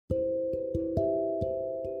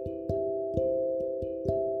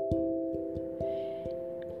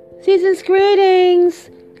Season's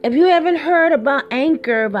greetings! If you haven't heard about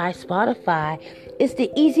Anchor by Spotify, it's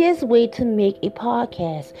the easiest way to make a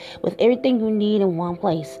podcast with everything you need in one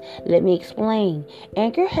place. Let me explain.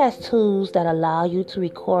 Anchor has tools that allow you to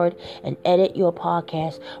record and edit your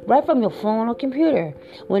podcast right from your phone or computer.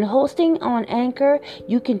 When hosting on Anchor,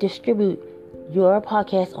 you can distribute your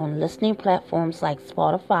podcast on listening platforms like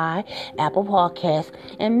Spotify, Apple Podcasts,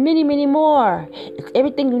 and many, many more. It's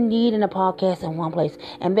everything you need in a podcast in one place.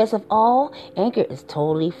 And best of all, Anchor is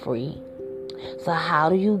totally free. So how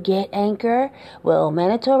do you get Anchor? Well,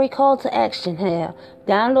 mandatory call to action here.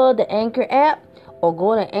 Download the Anchor app or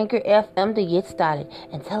go to Anchor FM to get started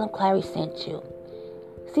and tell them Clary sent you.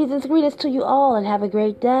 Season's greetings to you all and have a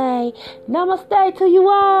great day. Namaste to you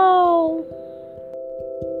all.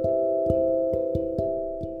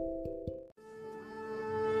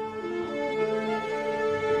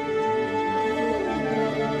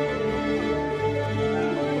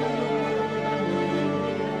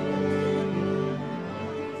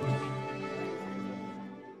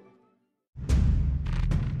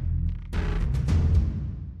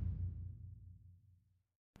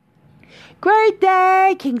 Great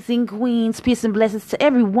day, kings and queens. Peace and blessings to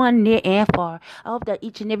everyone near and far. I hope that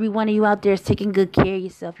each and every one of you out there is taking good care of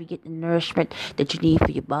yourself. You're getting the nourishment that you need for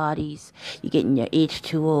your bodies. You're getting your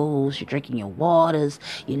H2Os. You're drinking your waters.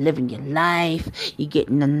 You're living your life. You're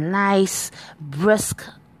getting a nice brisk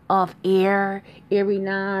of air every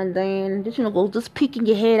now and then. Just, go just peeking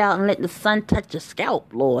your head out and letting the sun touch your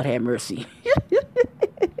scalp. Lord have mercy.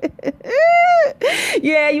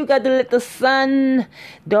 Yeah, you got to let the sun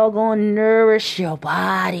doggone nourish your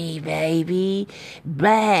body, baby.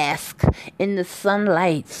 Bask in the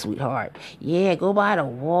sunlight, sweetheart. Yeah, go by the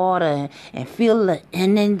water and feel the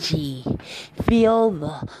energy. Feel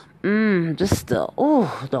the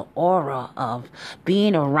the aura of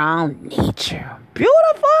being around nature.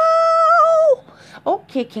 Beautiful.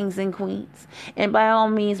 Okay, kings and queens. And by all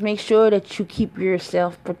means, make sure that you keep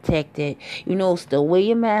yourself protected. Still wear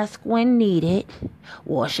your mask when needed.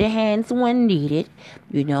 Wash your hands when needed.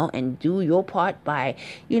 And do your part by,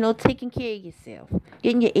 taking care of yourself.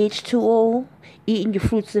 Getting your H2O, eating your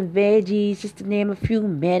fruits and veggies, just to name a few,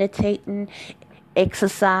 meditating,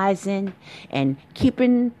 exercising, and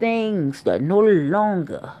keeping things that no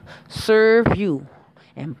longer serve you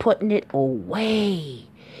and putting it away.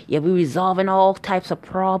 Yeah, we're resolving all types of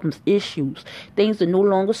problems, issues, things that no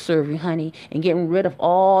longer serve you, honey, and getting rid of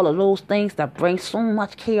all of those things that bring so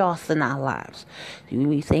much chaos in our lives.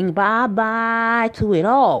 We're saying bye-bye to it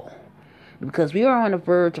all because we are on the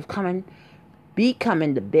verge of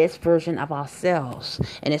becoming the best version of ourselves.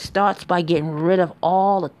 And it starts by getting rid of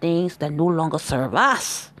all the things that no longer serve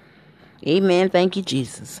us. Amen. Thank you,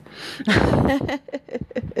 Jesus.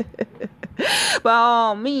 By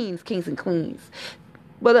all means, kings and queens.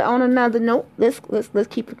 But on another note, let's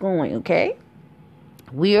keep it going, okay?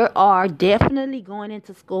 We are definitely going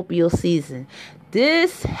into Scorpio season.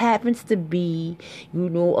 This happens to be,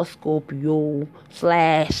 a Scorpio /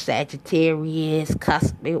 Sagittarius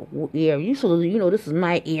cusp area. So, this is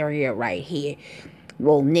my area right here.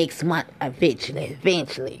 Well, next month,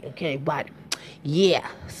 eventually, okay? But, yeah.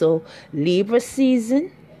 So, Libra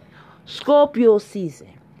season, Scorpio season.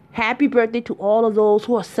 Happy birthday to all of those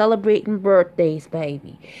who are celebrating birthdays,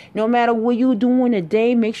 baby. No matter what you're doing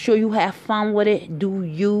today, make sure you have fun with it. Do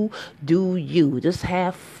you. Just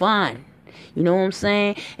have fun. You know what I'm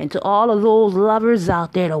saying? And to all of those lovers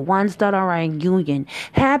out there, the ones that are in union,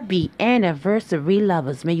 happy anniversary,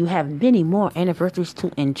 lovers. May you have many more anniversaries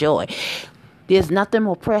to enjoy. There's nothing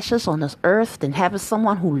more precious on this earth than having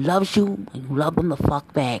someone who loves you and you love them the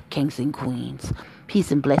fuck back, kings and queens. Peace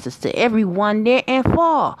and blessings to everyone there and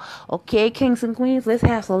far. Okay, kings and queens, let's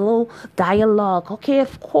have a little dialogue. Okay,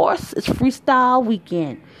 of course, it's freestyle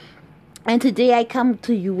weekend. And today I come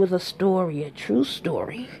to you with a story, a true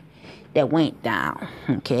story that went down.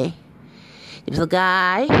 Okay, there was a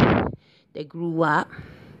guy that grew up,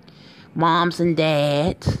 moms and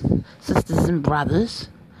dads, sisters and brothers,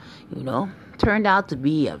 turned out to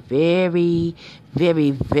be a very,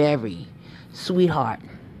 very, very sweetheart.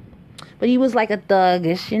 But he was like a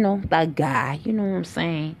thuggish, thug guy, you know what I'm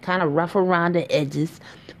saying? Kind of rough around the edges,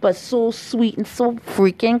 but so sweet and so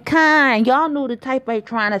freaking kind. Y'all know the type I'm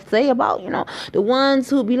trying to say about, the ones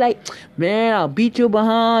who be like, man, I'll beat you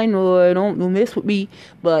behind or don't mess with me.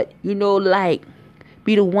 But,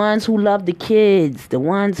 be the ones who love the kids, the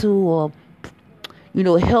ones who,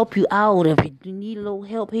 help you out if you need a little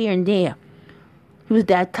help here and there. He was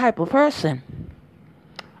that type of person,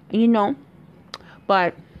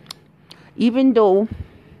 but even though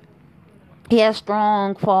he had a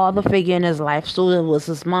strong father figure in his life, so it was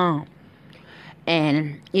his mom.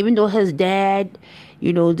 And even though his dad,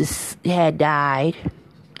 this had died,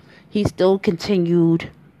 he still continued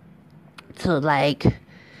to like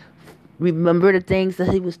remember the things that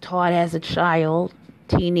he was taught as a child,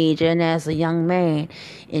 teenager, and as a young man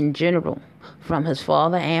in general from his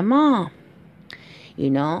father and mom,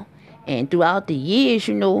 And throughout the years,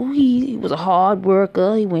 he was a hard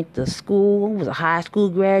worker. He went to school, was a high school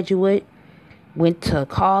graduate, went to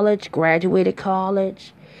college, graduated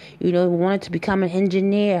college. He wanted to become an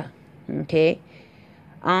engineer. Okay.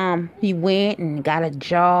 He went and got a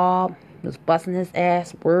job, was busting his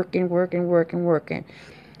ass, working.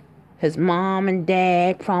 His mom and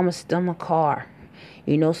dad promised him a car.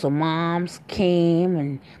 So moms came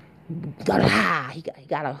and he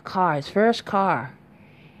got a car, his first car.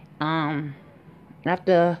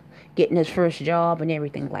 After getting his first job and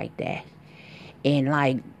everything like that. And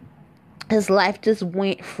like his life just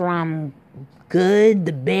went from good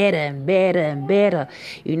to better and better and better.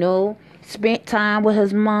 Spent time with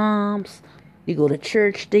his moms. We go to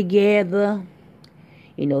church together.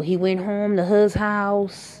 He went home to his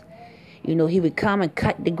house. He would come and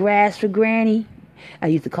cut the grass for Granny. I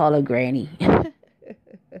used to call her Granny.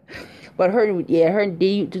 But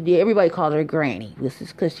everybody called her Granny. This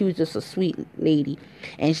is because she was just a sweet lady.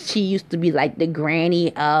 And she used to be like the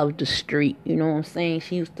granny of the street. You know what I'm saying?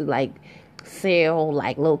 She used to like sell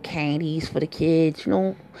like little candies for the kids,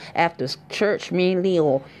 after church mainly,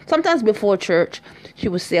 or sometimes before church. She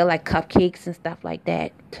would sell like cupcakes and stuff like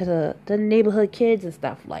that to the neighborhood kids and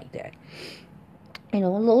stuff like that. A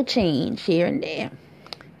little change here and there.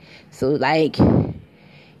 So like,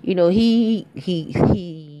 he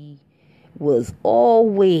was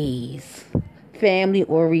always family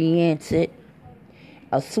oriented,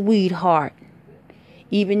 a sweetheart,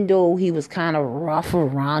 even though he was kind of rough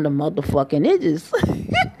around the motherfucking edges.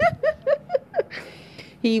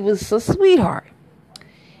 He was a sweetheart.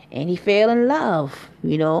 And he fell in love,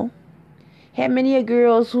 Had many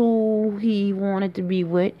girls who he wanted to be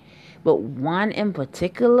with. But one in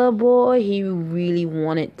particular, boy, he really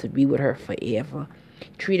wanted to be with her forever.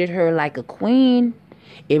 Treated her like a queen.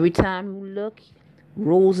 Every time you look,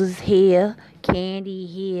 roses hair,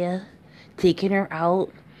 candy hair, taking her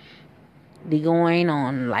out. They going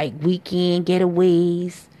on like weekend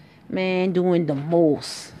getaways. Man, doing the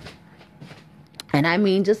most. And I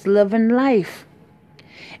mean just living life.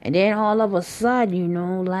 And then all of a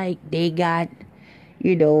sudden, like they got,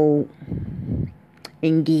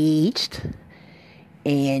 engaged.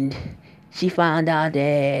 And she found out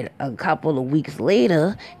that a couple of weeks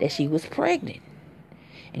later that she was pregnant.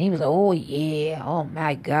 And he was like, oh yeah, oh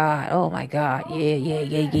my God,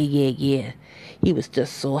 yeah. He was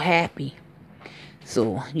just so happy.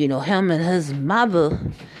 So, him and his mother,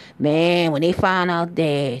 man, when they found out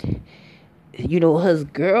that, his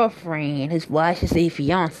girlfriend, I should say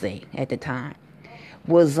fiance at the time,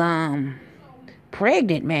 was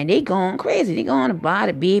pregnant, man, they going crazy. They going to buy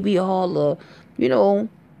the baby all the,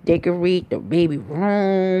 decorate the baby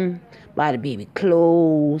room, buy the baby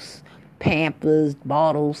clothes, Pampers,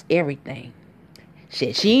 bottles, everything.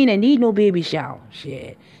 Shit, she didn't need no baby shower.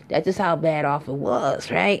 Shit, that's just how bad off it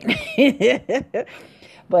was, right?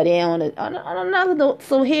 But then on another note,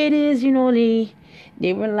 so here it is,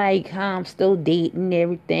 they were like still dating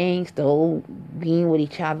everything, still being with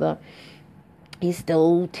each other. He's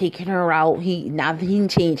still taking her out. He didn't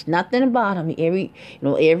change nothing about him. Every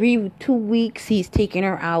 2 weeks he's taking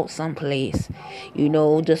her out someplace.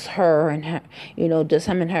 Just her and her. Just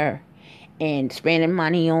him and her, and spending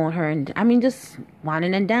money on her, and I mean just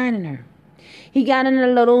wanting and dining her. He got in a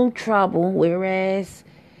little trouble, whereas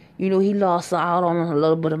he lost out on a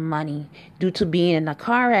little bit of money due to being in a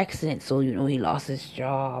car accident. So he lost his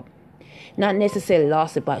job. Not necessarily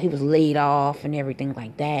lost it, but he was laid off and everything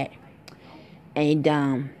like that. And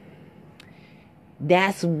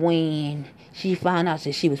that's when she found out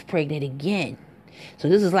that she was pregnant again. So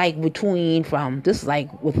this is like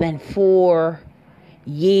within 4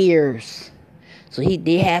 years. So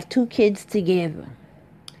they have 2 kids together.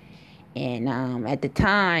 And at the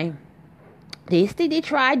time, they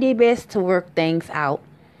tried their best to work things out.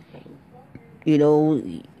 He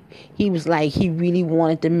was like, he really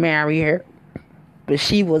wanted to marry her, but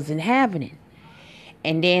she wasn't having it.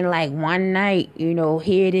 And then like one night,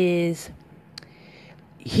 here it is.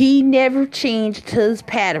 He never changed his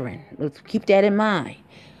pattern. Let's keep that in mind.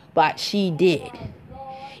 But she did.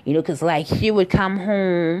 Because like she would come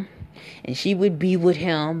home and she would be with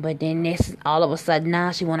him. But then all of a sudden now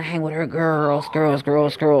she want to hang with her girls.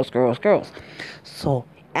 So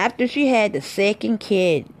after she had the second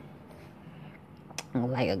kid,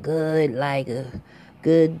 like a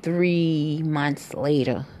good 3 months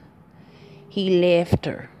later, He left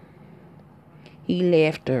her.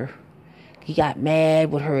 He got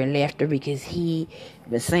mad with her and left her because he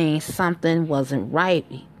was saying something wasn't right.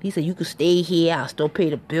 He said, you could stay here, I'll still pay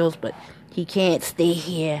the bills, but he can't stay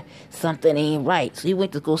here. Something ain't right. So he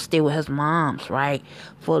went to go stay with his mom's, right,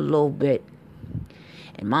 for a little bit.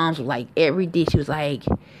 And mom's was like, every day, she was like,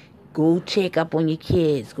 go check up on your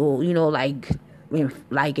kids. Go,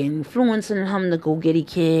 like influencing him to go get his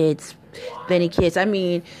kids, any kids. I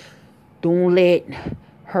mean, don't let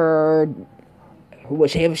her,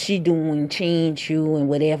 whatever she doing, change you and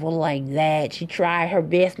whatever like that. She tried her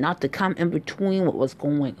best not to come in between what was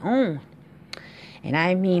going on. And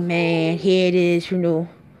I mean, man, here it is,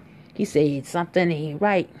 he said something ain't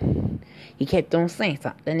right. He kept on saying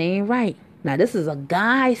something ain't right. Now, this is a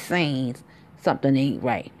guy saying something ain't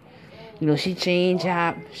right. She changed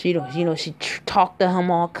up. She talked to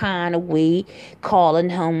him all kind of way,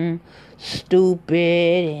 calling him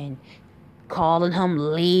stupid and calling him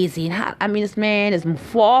lazy. And this man is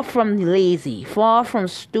far from lazy, far from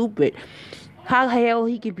stupid. How the hell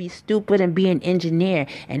he could be stupid and be an engineer?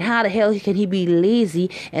 And how the hell can he be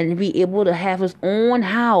lazy and be able to have his own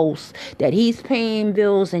house that he's paying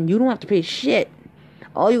bills and you don't have to pay shit?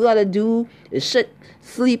 All you gotta do is sit,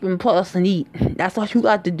 sleep, and puss and eat. That's all you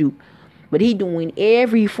got to do. But he doing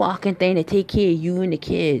every fucking thing to take care of you and the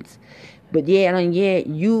kids. But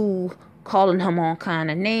you calling him all kind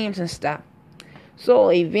of names and stuff. So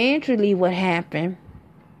eventually what happened,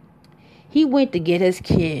 he went to get his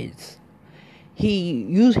kids.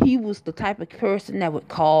 He was the type of person that would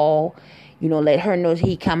call, let her know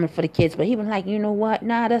he coming for the kids. But he was like, you know what?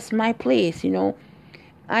 Nah, that's my place, I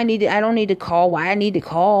don't need to call. Why I need to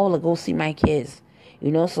call or go see my kids,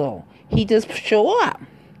 so he just show up.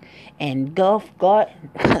 And God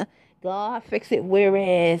fixed it,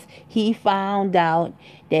 whereas he found out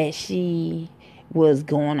that she was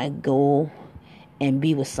going to go and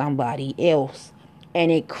be with somebody else.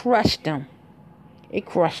 And it crushed him. He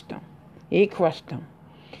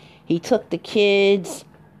took the kids,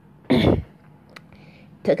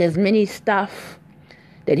 took as many stuff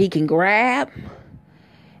that he can grab,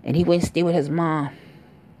 and he went and stayed with his mom.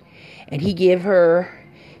 And he said,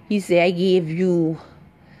 he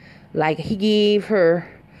gave her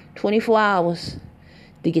 24 hours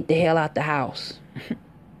to get the hell out the house.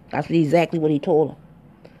 That's exactly what he told her.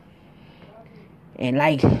 And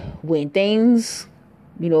when things,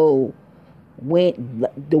 went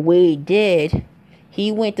the way it did,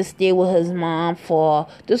 he went to stay with his mom for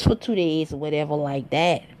 2 days or whatever like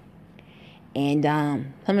that. And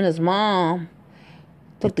him and his mom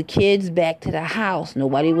took the kids back to the house.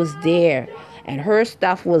 Nobody was there. And her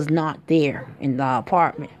stuff was not there in the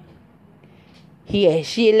apartment.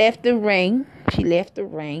 She left the ring.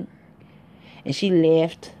 And she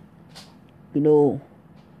left,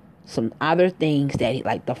 some other things that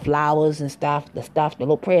like the flowers and stuff, the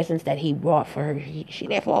little presents that he brought for her. She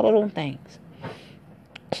left all of those things.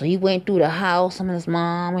 So he went through the house. Him and his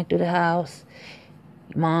mom went through the house.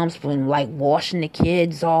 Mom's been washing the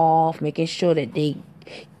kids off, making sure that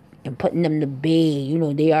and putting them to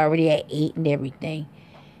bed. They already had ate and everything.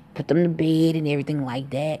 Put them to bed and everything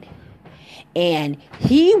like that. And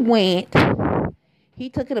he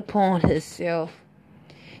took it upon himself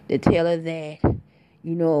to tell her that,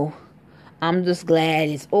 I'm just glad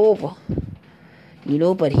it's over.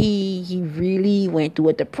 But he really went through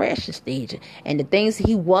a depression stage. And the things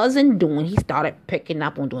he wasn't doing, he started picking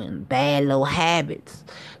up on doing bad little habits.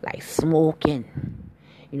 Like smoking,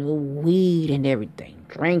 weed and everything,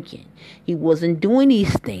 drinking. He wasn't doing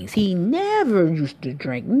these things. He never used to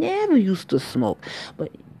drink, never used to smoke.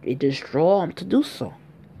 But it just drove him to do so.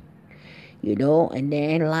 And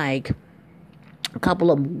then a couple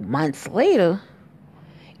of months later,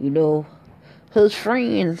 his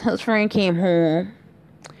friend came home.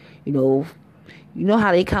 You know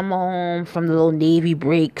how they come home from the little Navy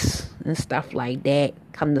breaks and stuff like that,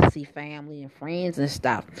 come to see family and friends and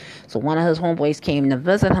stuff. So one of his homeboys came to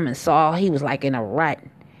visit him and saw he was in a rut. And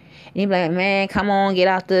he be like, man, come on, get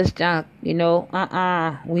out this junk. We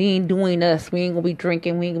ain't doing this. We ain't gonna be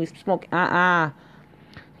drinking. We ain't gonna be smoking.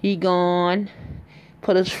 He gone.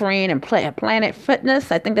 Put his friend in Planet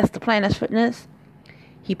Fitness. I think that's the Planet Fitness.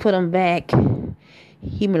 He put him back.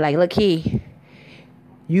 He be like, look here.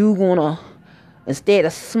 You gonna, instead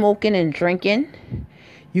of smoking and drinking,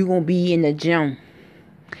 you gonna be in the gym.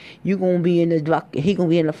 You gonna be in the, he gonna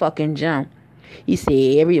be in the fucking gym. He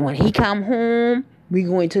said, when he come home, we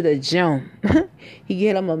going to the gym. He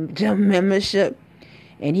get him a gym membership,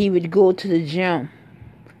 and he would go to the gym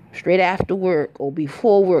straight after work or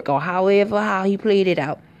before work or how he played it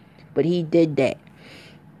out. But he did that.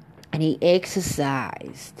 And he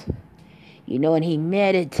exercised. and he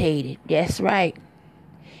meditated. That's right.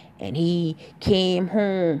 And he came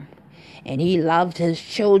home and he loved his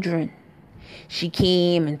children. She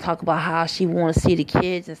came and talked about how she wanted to see the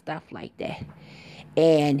kids and stuff like that.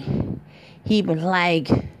 And he been like,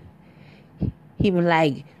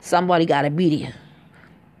 somebody gotta be there.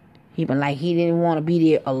 He been like, he didn't want to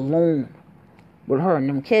be there alone with her and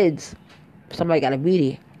them kids. Somebody gotta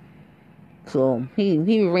be there. So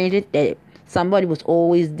he arranged it that somebody was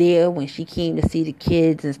always there when she came to see the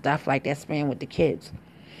kids and stuff like that, spending with the kids.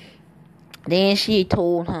 Then she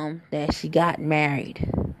told him that she got married.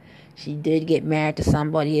 She did get married to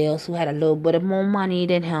somebody else who had a little bit of more money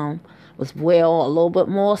than him, was a little bit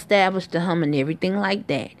more established than him and everything like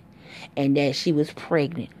that. And that she was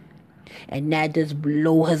pregnant. And that just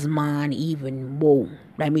blew his mind even more.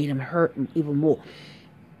 That made him hurt even more.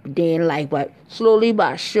 Then but slowly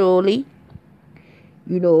but surely,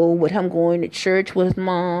 with him going to church with his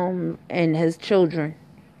mom and his children,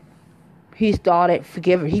 he started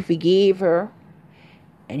forgiving. He forgave her.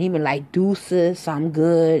 And he been like, deuces, I'm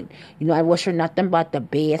good. I wish her nothing but the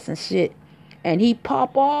best and shit. And he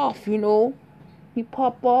pop off, He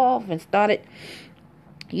pop off and started,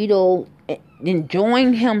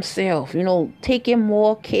 enjoying himself, taking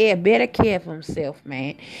better care of himself,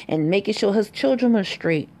 man. And making sure his children were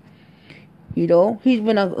straight. He's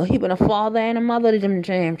been a father and a mother to them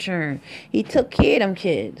damn children. He took care of them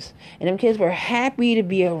kids. And them kids were happy to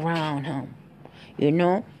be around him.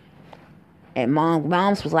 And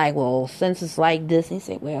moms was like, well, since it's like this, he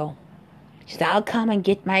said, well, she said, I'll come and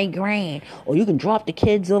get my grand. Or you can drop the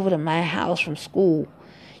kids over to my house from school,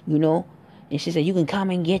 And she said, you can come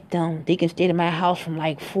and get them. They can stay at my house from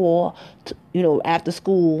 4 to, after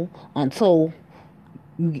school until,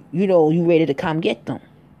 you ready to come get them,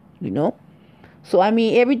 So,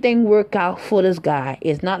 everything worked out for this guy.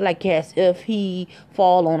 It's not like as if he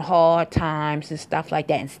fall on hard times and stuff like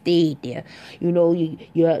that and stayed there. You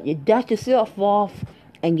dust yourself off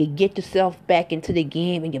and you get yourself back into the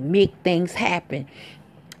game and you make things happen.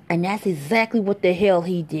 And that's exactly what the hell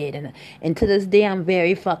he did. And to this day, I'm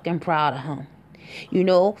very fucking proud of him.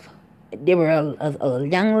 There were a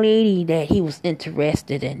young lady that he was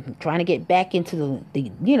interested in, trying to get back into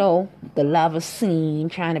the lover scene,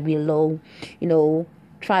 trying to be low,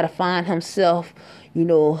 try to find himself,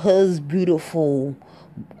 his beautiful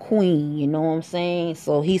queen, you know what I'm saying?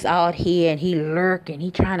 So he's out here and he lurking,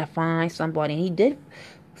 he trying to find somebody, and he did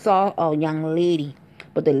saw a young lady,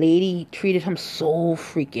 but the lady treated him so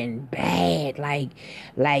freaking bad,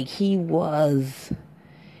 like he was,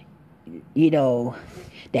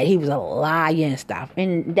 that he was a liar and stuff.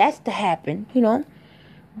 And that's to happen,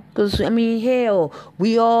 Because, hell,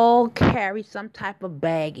 we all carry some type of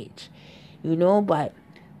baggage, But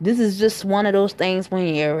this is just one of those things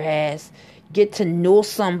when you get to know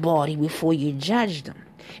somebody before you judge them.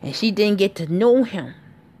 And she didn't get to know him,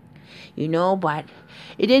 But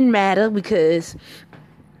it didn't matter because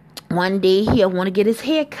one day he wanted to get his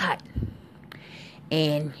hair cut.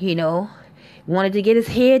 And, wanted to get his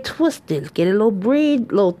hair twisted, get a little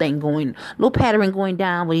braid, little thing going, little pattern going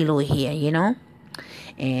down with his little hair,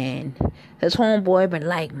 And his homeboy been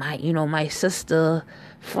like, my sister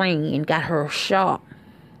friend got her shop.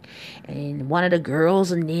 And one of the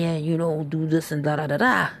girls in there, do this and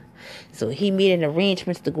da-da-da-da. So he made an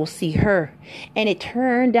arrangement to go see her. And it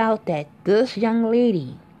turned out that this young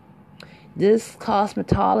lady, this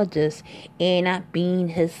cosmetologist, ended up being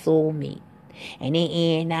his soulmate. And they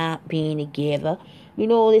end up being together.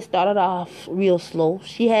 They started off real slow.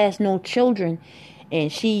 She has no children.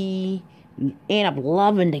 And she ended up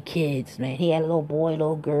loving the kids, man. He had a little boy,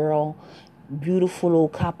 little girl. Beautiful little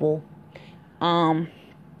couple. The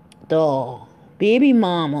baby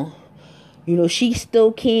mama, she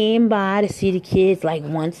still came by to see the kids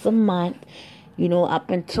once a month. Up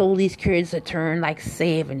until these kids had turned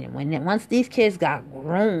 7. And once these kids got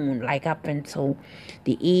grown, up until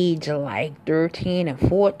the age of 13 and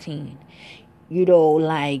 14,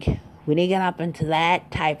 when they got up into that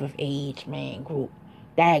type of age, man,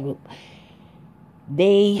 that group,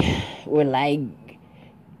 they were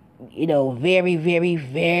very, very,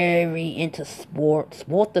 very into sports.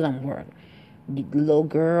 Both of them were. The little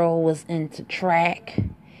girl was into track.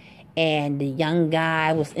 And the young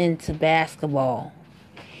guy was into basketball.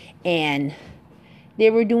 And they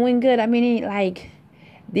were doing good. They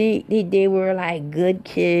were good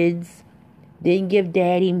kids. Didn't give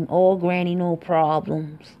daddy or granny no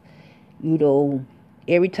problems.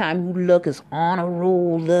 Every time you look, it's honor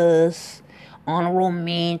roll this, honor roll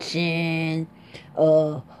mansion,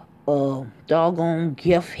 doggone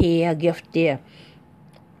gift here, gift there.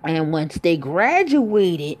 And once they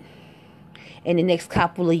graduated, in the next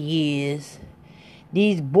couple of years.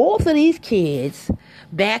 Both of these kids,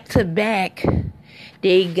 back to back,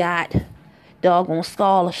 they got doggone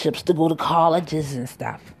scholarships to go to colleges and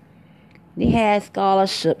stuff. They had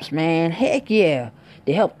scholarships, man. Heck yeah.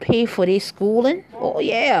 They helped pay for their schooling. Oh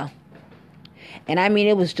yeah. And I mean,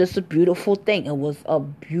 it was just a beautiful thing. It was a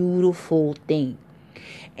beautiful thing.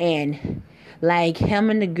 And like him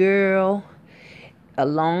and the girl,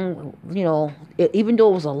 even though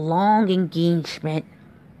it was a long engagement,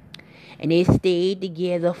 and they stayed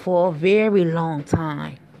together for a very long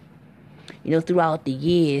time, throughout the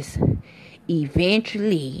years,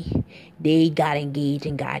 eventually they got engaged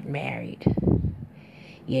and got married.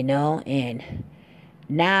 And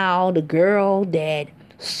now the girl that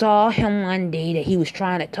saw him one day that he was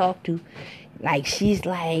trying to talk to, like, she's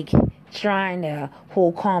like trying to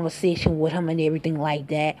hold conversation with him and everything like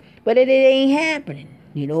that, but it ain't happening.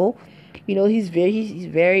 He's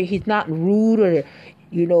not rude or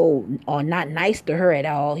or not nice to her at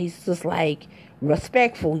all. He's just like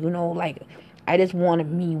respectful. Like, I just want to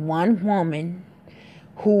meet one woman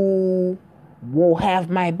who will have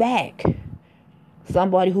my back,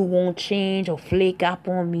 somebody who won't change or flake up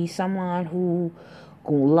on me, someone who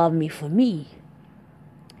gonna love me for me.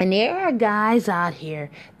 And there are guys out here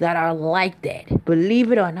that are like that.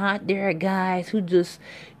 Believe it or not, there are guys who just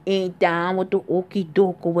ain't down with the okie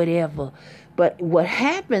doke or whatever. But what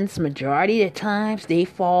happens majority of the times, they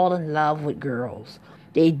fall in love with girls.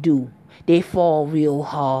 They do. They fall real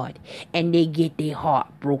hard and they get their heart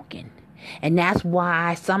broken. And that's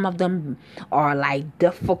why some of them are like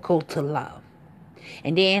difficult to love.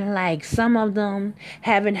 And then like some of them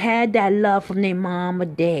haven't had that love from their mom or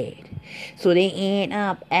dad. So they end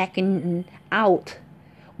up acting out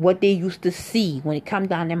what they used to see when it comes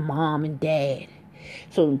down to mom and dad.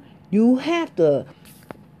 So you have to,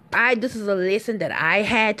 this is a lesson that I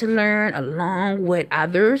had to learn along with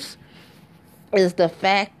others, is the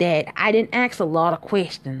fact that I didn't ask a lot of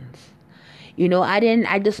questions.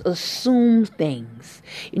 I just assumed things.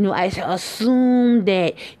 I assumed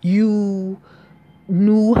that you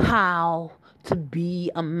knew how to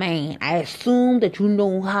be a man. I assume that you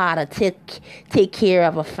know how to take care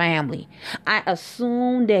of a family. I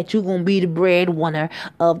assume that you're gonna be the breadwinner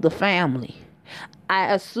of the family.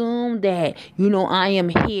 I assume that I am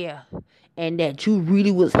here and that you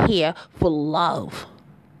really was here for love.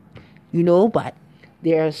 But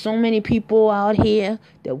there are so many people out here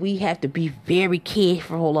that we have to be very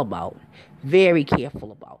careful about.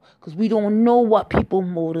 Because we don't know what people's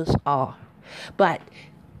motives are. But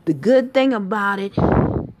the good thing about it,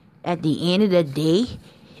 at the end of the day,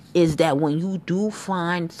 is that when you do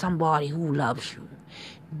find somebody who loves you,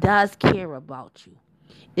 does care about you,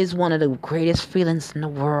 it's one of the greatest feelings in the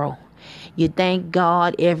world. You thank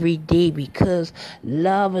God every day, because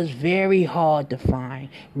love is very hard to find.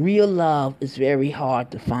 Real love is very hard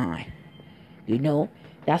to find.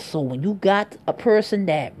 That's so when you got a person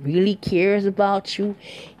that really cares about you,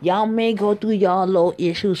 y'all may go through y'all little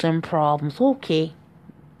issues and problems. Okay.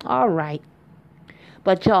 All right.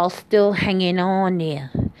 But y'all still hanging on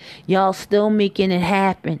there. Y'all still making it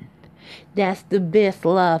happen. That's the best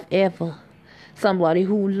love ever. Somebody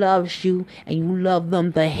who loves you and you love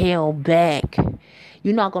them the hell back.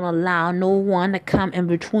 You're not going to allow no one to come in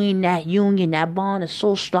between that union. That bond is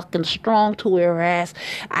so stuck and strong to whereas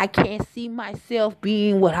I can't see myself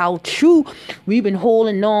being without you. We've been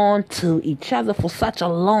holding on to each other for such a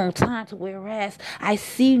long time to whereas I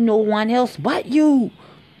see no one else but you.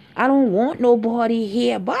 I don't want nobody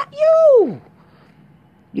here but you.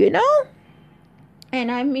 And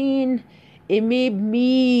I mean, it made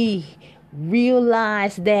me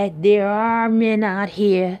realize that there are men out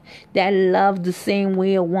here that love the same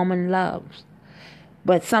way a woman loves.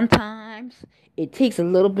 But sometimes it takes a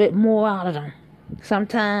little bit more out of them.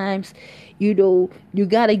 Sometimes, you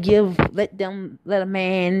gotta let a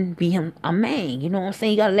man be a man. You know what I'm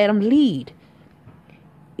saying? You gotta let him lead.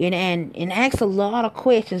 And ask a lot of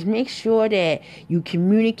questions. Make sure that you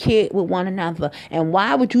communicate with one another. And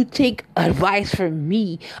why would you take advice from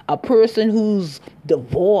me, a person who's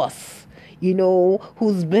divorced?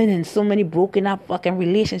 Who's been in so many broken up fucking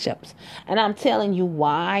relationships. And I'm telling you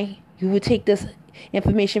why you would take this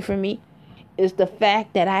information from me is the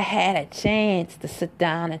fact that I had a chance to sit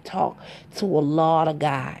down and talk to a lot of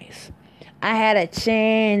guys. I had a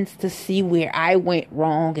chance to see where I went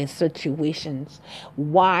wrong in situations,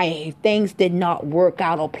 why things did not work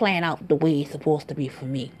out or plan out the way it's supposed to be for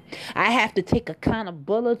me. I have to take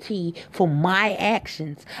accountability for my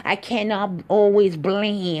actions. I cannot always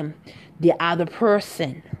blame the other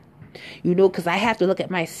person, because I have to look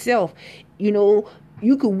at myself.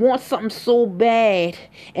 you could want something so bad,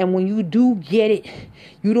 and when you do get it,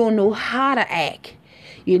 you don't know how to act.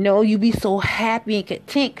 You be so happy and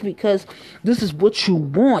content because this is what you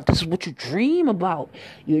want. This is what you dream about,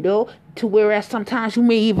 to whereas sometimes you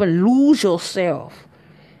may even lose yourself.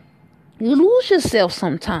 You lose yourself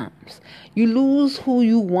sometimes. You lose who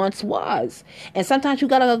you once was. And sometimes you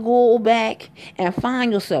got to go back and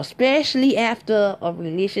find yourself, especially after a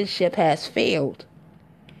relationship has failed.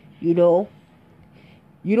 You don't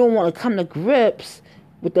want to come to grips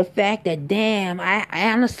with the fact that, damn, I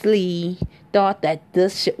honestly thought that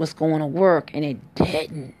this shit was going to work and it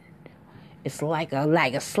didn't. It's like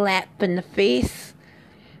a slap in the face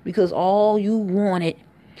because all you wanted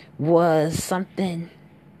was something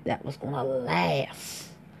that was going to last.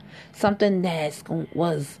 Something that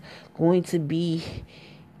was going to be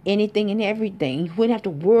anything and everything. You wouldn't have to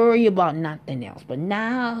worry about nothing else. But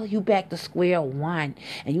now you back to square one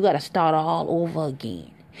and you got to start all over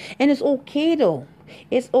again. And it's okay though.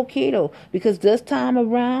 Because this time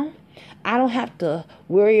around, I don't have to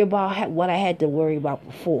worry about what I had to worry about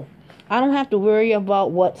before. I don't have to worry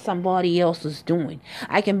about what somebody else is doing.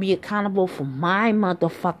 I can be accountable for my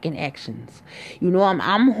motherfucking actions.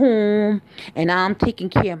 I'm home and I'm taking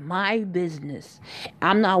care of my business.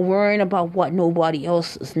 I'm not worrying about what nobody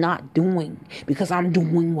else is not doing because I'm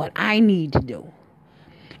doing what I need to do.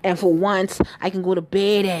 And for once, I can go to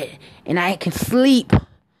bed and I can sleep.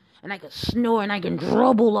 And I can snore and I can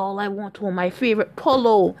dribble all I want to on my favorite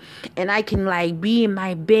pillow. And I can be in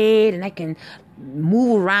my bed and I can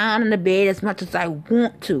move around in the bed as much as I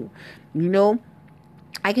want to.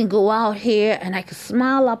 I can go out here and I can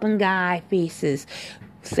smile up in guy faces.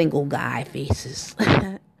 Single guy faces.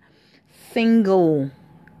 Single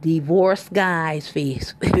divorced guys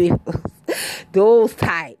face. Those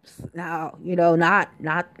types. Now, not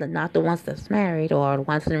the ones that's married or the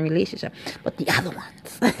ones in a relationship, but the other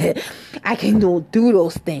ones. I can do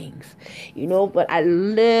those things, but I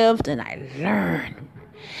lived and I learned,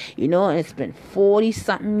 and it's been 40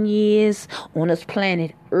 something years on this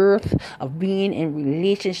planet Earth of being in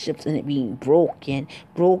relationships and it being broken.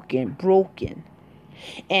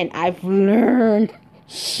 And I've learned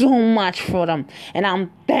so much for them, and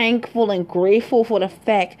I'm thankful and grateful for the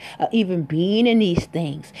fact of even being in these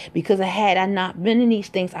things, because had I not been in these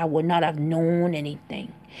things, I would not have known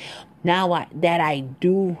anything. Now that I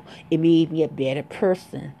do, it made me a better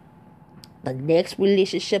person. The next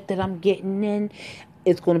relationship that I'm getting in,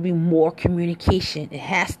 it's going to be more communication. It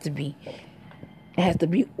has to be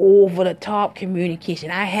over the top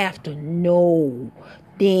communication. I have to know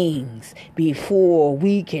things before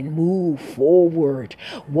we can move forward.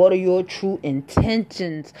 What are your true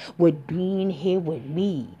intentions with being here with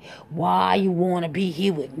me? Why you want to be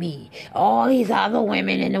here with me? All these other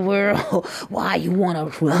women in the world, why you want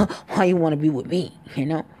to be with me?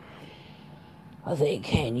 I think,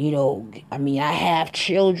 I have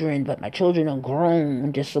children, but my children are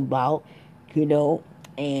grown just about,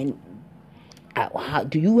 and how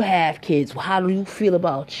do you have kids? How do you feel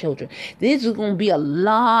about children? This is going to be a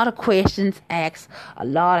lot of questions asked, a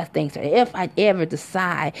lot of things. If I ever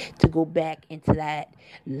decide to go back into that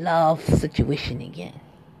love situation again.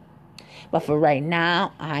 But for right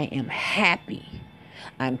now, I am happy.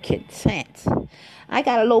 I'm content. I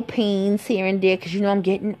got a little pains here and there because, I'm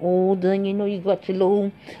getting older. And, you got your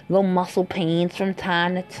little muscle pains from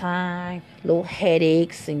time to time. Little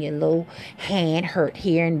headaches and your little hand hurt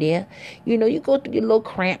here and there. You go through your little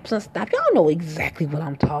cramps and stuff. Y'all know exactly what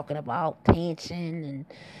I'm talking about. Tension and,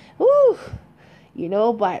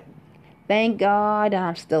 but thank God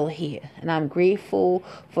I'm still here. And I'm grateful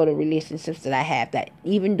for the relationships that I have that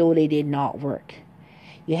even though they did not work,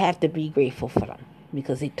 you have to be grateful for them.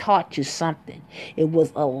 Because it taught you something. It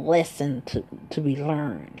was a lesson to be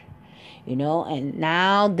learned. And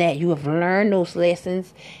now that you have learned those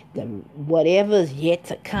lessons, whatever is yet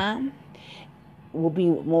to come will be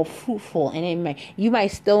more fruitful. And you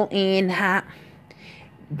might still end up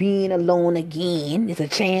being alone again. There's a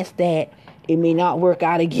chance that it may not work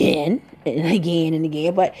out again and again and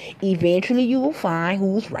again. But eventually you will find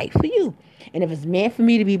who's right for you. And if it's meant for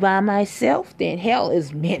me to be by myself, then hell,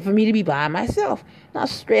 it's meant for me to be by myself. Not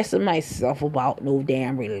stressing myself about no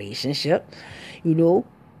damn relationship,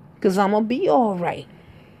 because I'm going to be all right.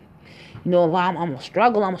 If I'm going to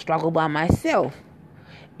struggle by myself.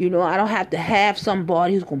 I don't have to have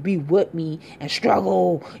somebody who's going to be with me and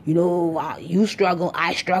struggle. You struggle,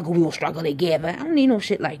 I struggle, we will struggle together. I don't need no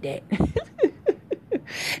shit like that.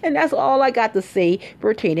 And that's all I got to say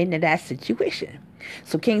pertaining to that situation.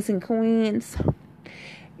 So kings and queens,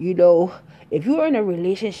 if you're in a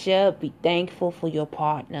relationship, be thankful for your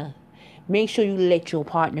partner. Make sure you let your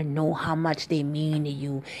partner know how much they mean to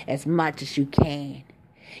you as much as you can.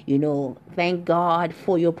 Thank God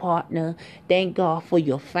for your partner. Thank God for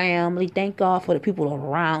your family. Thank God for the people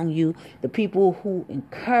around you, the people who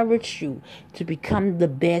encourage you to become the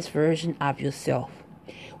best version of yourself.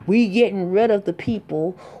 We getting rid of the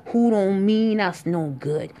people who don't mean us no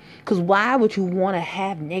good. Because why would you want to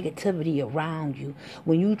have negativity around you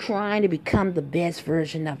when you're trying to become the best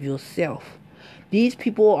version of yourself? These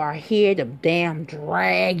people are here to damn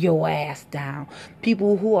drag your ass down.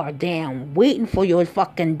 People who are damn waiting for your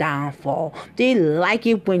fucking downfall. They like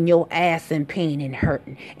it when your ass in pain and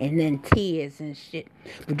hurting. And then tears and shit.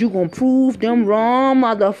 But you gonna prove them wrong,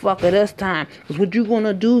 motherfucker, this time. Because what you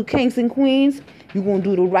gonna do, kings and queens? You gonna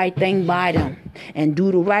do the right thing by them. And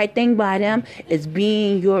do the right thing by them is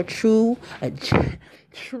being your true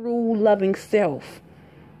loving self.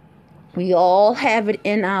 We all have it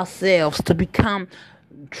in ourselves to become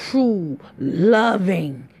true,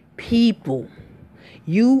 loving people.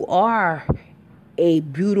 You are a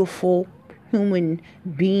beautiful human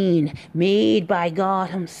being made by God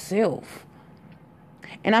himself.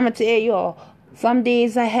 And I'm going to tell y'all, some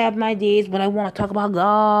days I have my days when I want to talk about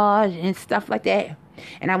God and stuff like that.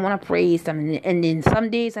 And I want to praise him. And then some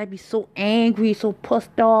days I be so angry, so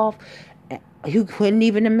pissed off. You couldn't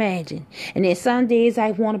even imagine. And then some days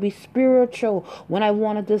I want to be spiritual when I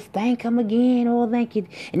want to just thank him again. Oh, thank you.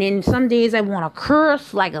 And then some days I want to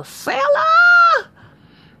curse like a sailor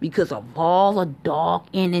because of all the dark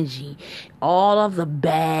energy, all of the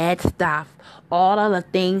bad stuff, all of the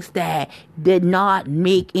things that did not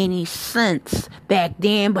make any sense back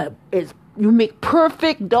then, but you make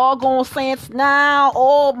perfect doggone sense now.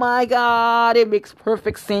 Oh my God, it makes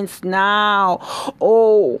perfect sense now.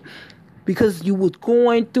 Oh, because you was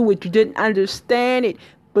going through it. You didn't understand it.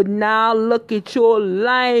 But now look at your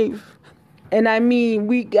life. And I mean,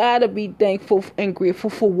 we gotta be thankful and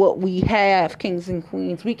grateful for what we have, kings and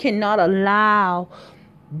queens. We cannot allow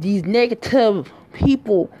these negative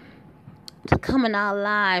people to come in our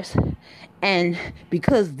lives, and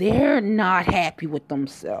because they're not happy with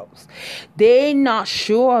themselves, they're not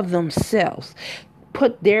sure of themselves,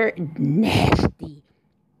 put their nasty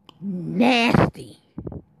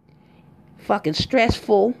fucking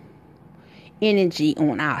stressful energy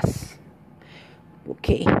on us.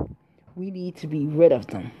 Okay, we need to be rid of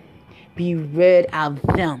them. Be rid of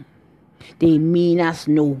them. They mean us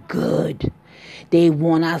no good. They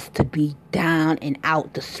want us to be down and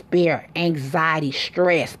out, despair, anxiety,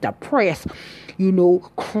 stress, depressed,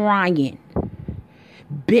 crying,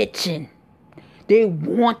 bitching. They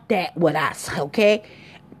want that with us, okay?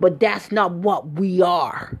 But that's not what we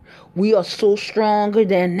are. We are so stronger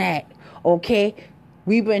than that. Okay,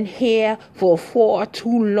 we've been here for far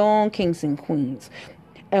too long, kings and queens,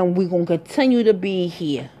 and we're going to continue to be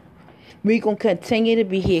here. We're going to continue to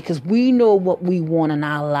be here because we know what we want in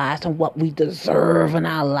our lives and what we deserve in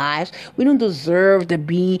our lives. We don't deserve to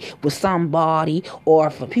be with somebody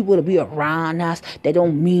or for people to be around us that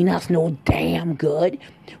don't mean us no damn good.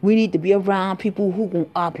 We need to be around people who going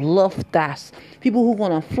to uplift us, people who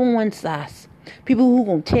going to influence us. People who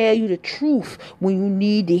gonna tell you the truth when you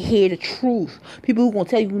need to hear the truth. People who gonna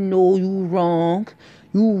tell you, no, you wrong,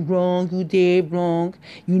 you dead wrong.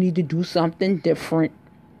 You need to do something different.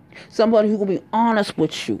 Somebody who gonna be honest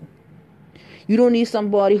with you. You don't need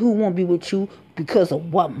somebody who won't be with you because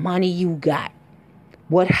of what money you got,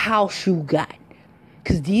 what house you got.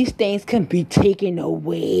 Because these things can be taken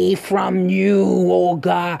away from you, oh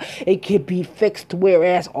God. It can be fixed,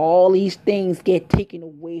 whereas all these things get taken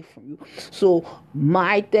away from you. So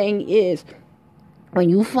my thing is, when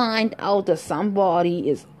you find out that somebody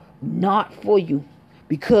is not for you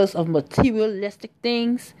because of materialistic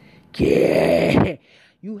things, yeah,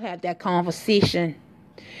 you have that conversation.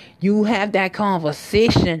 You have that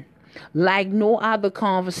conversation like no other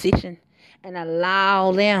conversation and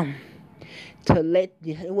allow them you're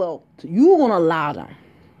going to allow them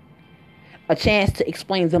a chance to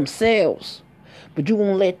explain themselves. But you're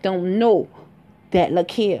going to let them know that,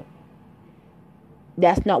 look here,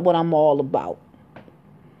 that's not what I'm all about.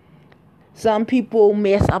 Some people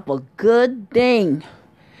mess up a good thing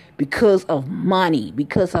because of money,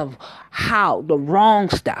 because of how the wrong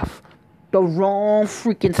stuff, the wrong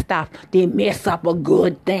freaking stuff. They mess up a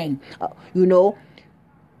good thing,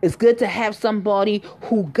 It's good to have somebody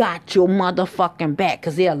who got your motherfucking back.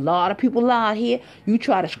 Because there are a lot of people out here. You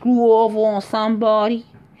try to screw over on somebody.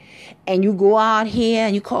 And you go out here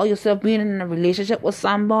and you call yourself being in a relationship with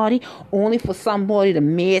somebody. Only for somebody to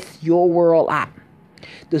mess your world up.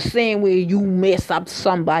 The same way you mess up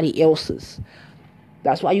somebody else's.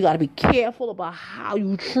 That's why you got to be careful about how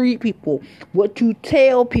you treat people, what you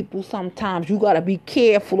tell people. Sometimes you got to be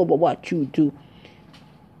careful about what you do.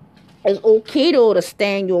 It's okay though to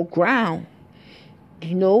stand your ground,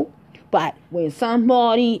 but when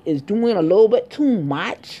somebody is doing a little bit too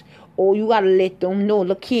much, you got to let them know,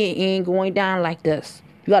 look here, it ain't going down like this.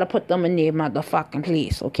 You got to put them in their motherfucking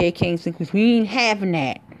place, okay, kings and queens? We ain't having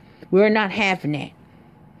that. We're not having that.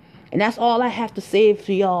 And that's all I have to say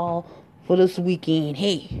for y'all for this weekend.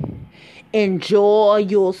 Hey, enjoy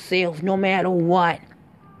yourself no matter what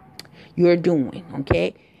you're doing,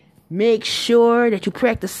 okay? Make sure that you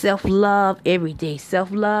practice self-love every day.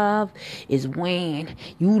 Self-love is when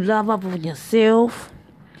you love up on yourself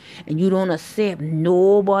and you don't accept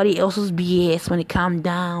nobody else's BS when it comes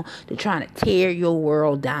down to trying to tear your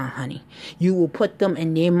world down, honey. You will put them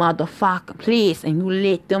in their motherfucking place and you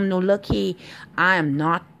let them know, look here, I am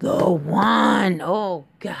not the one. Oh,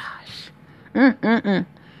 gosh.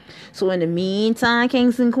 So in the meantime,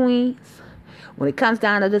 kings and queens, when it comes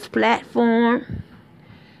down to this platform,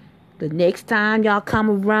 the next time y'all come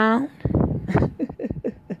around,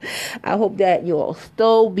 I hope that you'll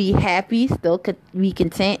still be happy, still be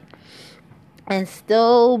content, and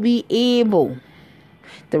still be able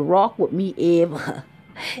to rock with me ever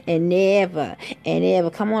and never and ever.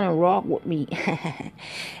 Come on and rock with me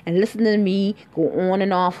and listen to me go on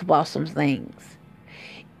and off about some things.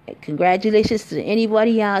 Congratulations to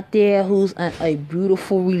anybody out there who's in a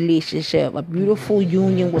beautiful relationship, a beautiful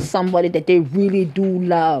union with somebody that they really do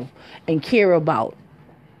love and care about.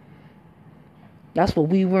 That's what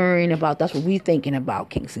we worrying about. That's what we thinking about,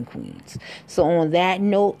 kings and queens. So on that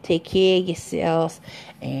note, take care of yourselves,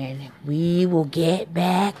 and we will get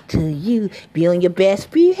back to you. Be on your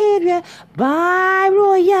best behavior. Bye,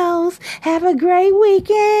 Royals. Have a great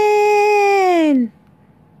weekend.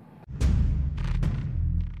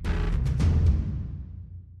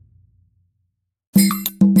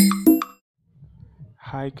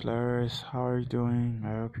 Hi Clarice, how are you doing? I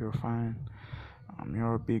hope you're fine.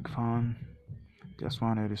 You're a big fan. Just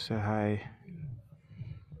wanted to say hi.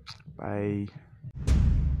 Bye.